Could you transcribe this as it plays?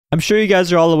I'm sure you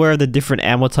guys are all aware of the different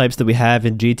ammo types that we have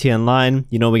in GTA Online.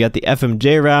 You know, we got the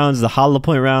FMJ rounds, the hollow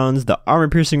point rounds, the armor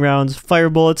piercing rounds, fire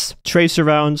bullets, tracer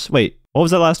rounds. Wait, what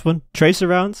was that last one? Tracer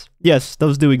rounds? Yes,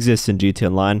 those do exist in GTA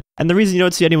Online. And the reason you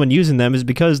don't see anyone using them is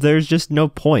because there's just no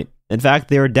point. In fact,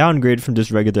 they are downgraded from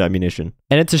just regular ammunition.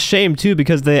 And it's a shame too,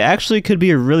 because they actually could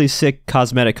be a really sick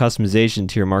cosmetic customization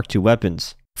to your Mark II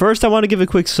weapons. First, I want to give a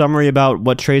quick summary about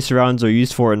what tracer rounds are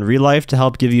used for in real life to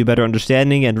help give you a better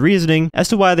understanding and reasoning as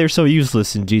to why they're so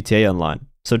useless in GTA Online.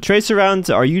 So tracer rounds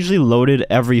are usually loaded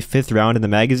every 5th round in the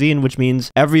magazine, which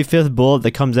means every 5th bullet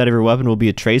that comes out of your weapon will be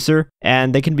a tracer,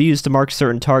 and they can be used to mark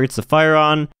certain targets to fire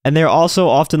on, and they're also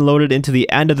often loaded into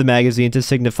the end of the magazine to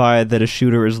signify that a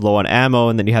shooter is low on ammo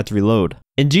and then you have to reload.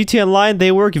 In GTA Online,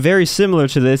 they work very similar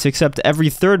to this, except every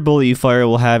 3rd bullet you fire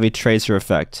will have a tracer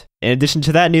effect. In addition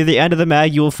to that, near the end of the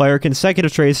mag, you will fire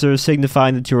consecutive tracers,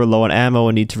 signifying that you are low on ammo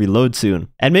and need to reload soon.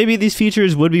 And maybe these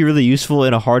features would be really useful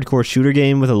in a hardcore shooter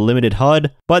game with a limited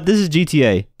HUD, but this is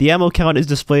GTA. The ammo count is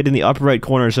displayed in the upper right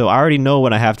corner, so I already know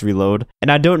when I have to reload.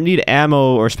 And I don't need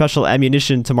ammo or special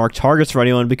ammunition to mark targets for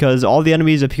anyone because all the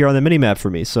enemies appear on the minimap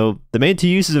for me, so the main 2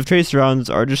 uses of tracer rounds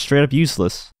are just straight up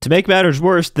useless. To make matters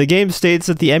worse, the game states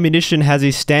that the ammunition has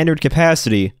a standard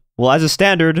capacity. Well, as a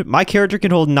standard, my character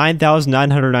can hold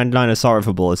 9,999 assault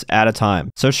rifle bullets at a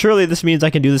time. So surely this means I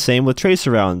can do the same with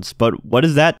tracer rounds. But what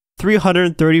is that?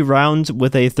 330 rounds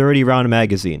with a 30 round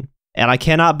magazine. And I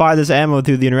cannot buy this ammo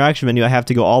through the interaction menu. I have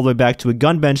to go all the way back to a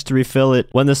gun bench to refill it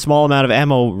when the small amount of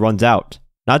ammo runs out.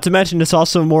 Not to mention it's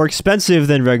also more expensive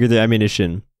than regular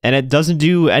ammunition. And it doesn't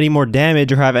do any more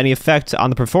damage or have any effect on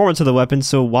the performance of the weapon,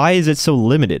 so why is it so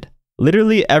limited?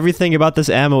 Literally everything about this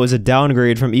ammo is a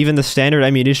downgrade from even the standard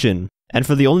ammunition, and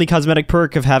for the only cosmetic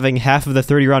perk of having half of the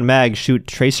 30 round mag shoot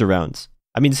tracer rounds.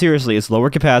 I mean seriously, it's lower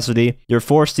capacity, you're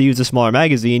forced to use a smaller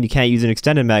magazine, you can't use an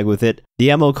extended mag with it, the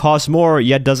ammo costs more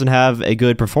yet doesn't have a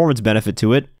good performance benefit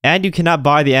to it, and you cannot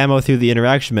buy the ammo through the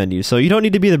interaction menu, so you don't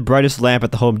need to be the brightest lamp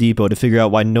at the Home Depot to figure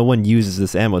out why no one uses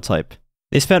this ammo type.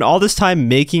 They spent all this time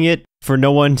making it for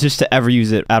no one just to ever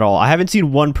use it at all. I haven't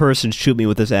seen one person shoot me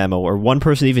with this ammo, or one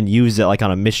person even use it like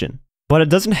on a mission. But it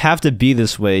doesn't have to be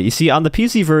this way. You see, on the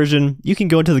PC version, you can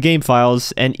go into the game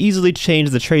files and easily change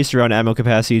the tracer round ammo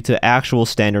capacity to actual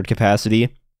standard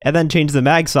capacity, and then change the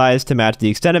mag size to match the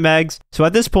extended mags. So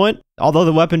at this point, although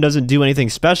the weapon doesn't do anything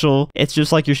special, it's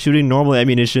just like you're shooting normal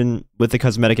ammunition with the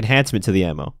cosmetic enhancement to the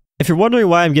ammo. If you're wondering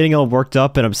why I'm getting all worked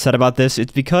up and upset about this,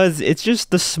 it's because it's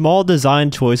just the small design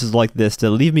choices like this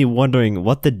that leave me wondering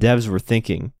what the devs were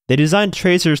thinking. They designed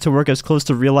tracers to work as close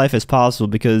to real life as possible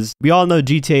because we all know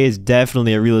GTA is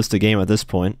definitely a realistic game at this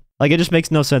point. Like, it just makes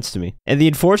no sense to me. And the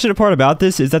unfortunate part about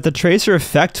this is that the tracer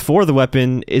effect for the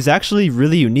weapon is actually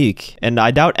really unique, and I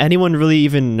doubt anyone really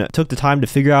even took the time to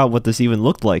figure out what this even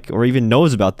looked like, or even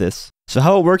knows about this. So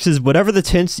how it works is whatever the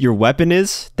tint your weapon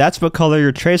is, that's what color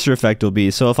your tracer effect will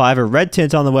be. So if I have a red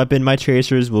tint on the weapon, my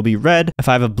tracers will be red. If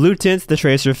I have a blue tint, the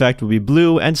tracer effect will be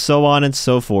blue, and so on and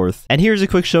so forth. And here's a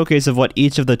quick showcase of what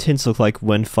each of the tints look like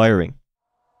when firing.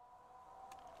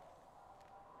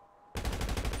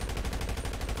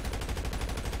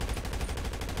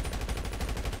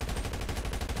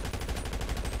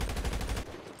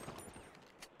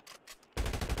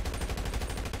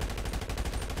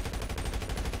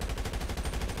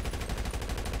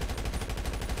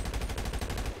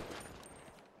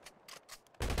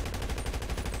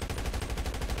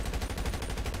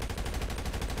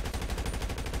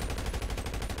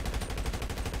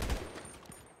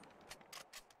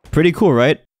 Pretty cool,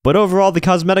 right? But overall, the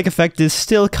cosmetic effect is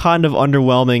still kind of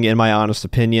underwhelming in my honest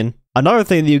opinion. Another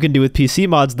thing that you can do with PC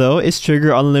mods though is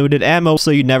trigger unlimited ammo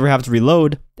so you never have to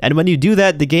reload. And when you do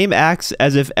that, the game acts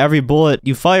as if every bullet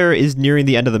you fire is nearing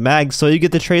the end of the mag, so you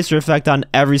get the tracer effect on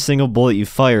every single bullet you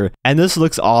fire. And this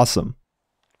looks awesome.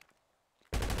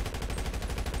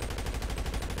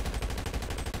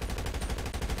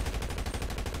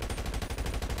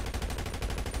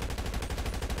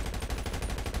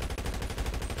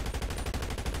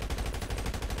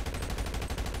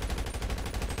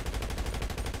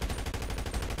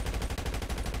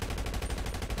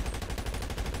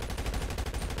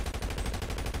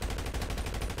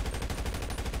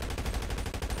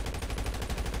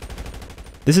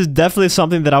 This is definitely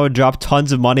something that I would drop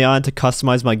tons of money on to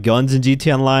customize my guns in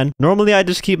GTA Online. Normally I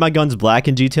just keep my guns black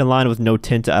in GTA Online with no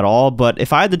tint at all, but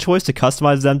if I had the choice to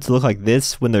customize them to look like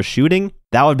this when they're shooting,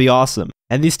 that would be awesome.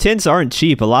 And these tints aren't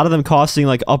cheap, a lot of them costing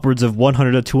like upwards of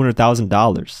 $100,000 to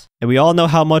 $200,000. And we all know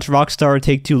how much Rockstar and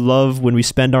Take-Two love when we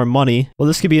spend our money. Well,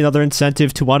 this could be another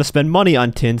incentive to want to spend money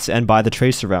on tints and buy the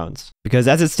tracer rounds. Because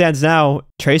as it stands now,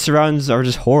 tracer rounds are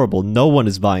just horrible, no one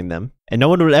is buying them. And no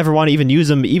one would ever want to even use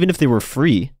them even if they were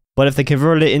free. But if they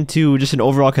converted it into just an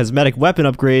overall cosmetic weapon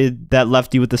upgrade that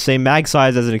left you with the same mag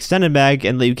size as an extended mag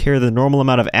and let you carry the normal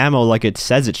amount of ammo like it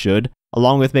says it should,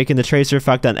 along with making the tracer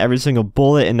effect on every single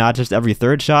bullet and not just every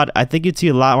third shot, I think you'd see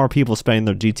a lot more people spending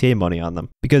their GTA money on them.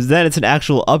 Because then it's an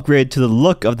actual upgrade to the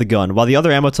look of the gun, while the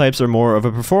other ammo types are more of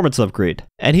a performance upgrade.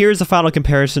 And here's the final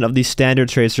comparison of the standard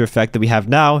tracer effect that we have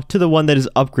now to the one that is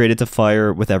upgraded to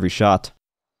fire with every shot.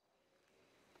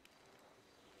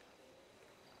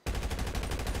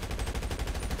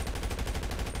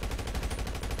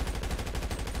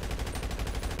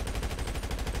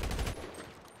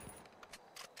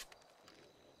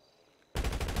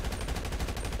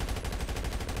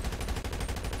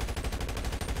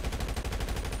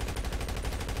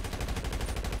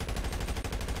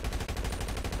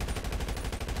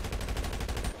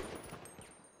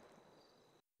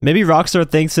 Maybe Rockstar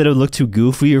thinks that it would look too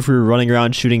goofy if we were running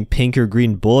around shooting pink or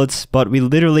green bullets, but we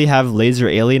literally have laser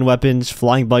alien weapons,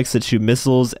 flying bikes that shoot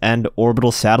missiles, and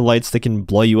orbital satellites that can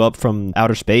blow you up from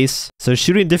outer space. So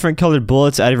shooting different colored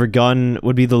bullets out of your gun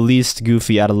would be the least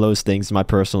goofy out of those things in my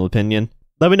personal opinion.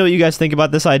 Let me know what you guys think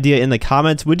about this idea in the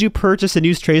comments. Would you purchase and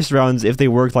use tracer rounds if they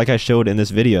worked like I showed in this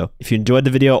video? If you enjoyed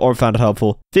the video or found it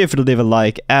helpful, feel free to leave a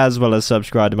like, as well as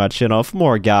subscribe to my channel for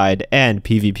more guide and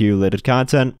PvP related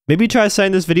content. Maybe try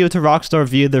sending this video to Rockstar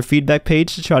via their feedback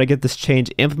page to try to get this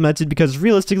change implemented, because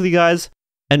realistically guys,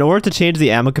 in order to change the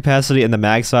ammo capacity and the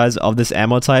mag size of this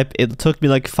ammo type, it took me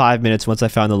like 5 minutes once I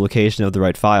found the location of the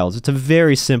right files. It's a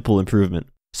very simple improvement.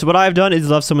 So what I've done is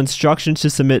left some instructions to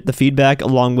submit the feedback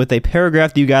along with a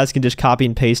paragraph that you guys can just copy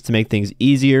and paste to make things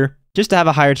easier, just to have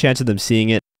a higher chance of them seeing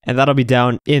it, and that'll be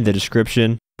down in the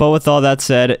description. But with all that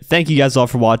said, thank you guys all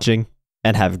for watching,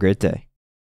 and have a great day.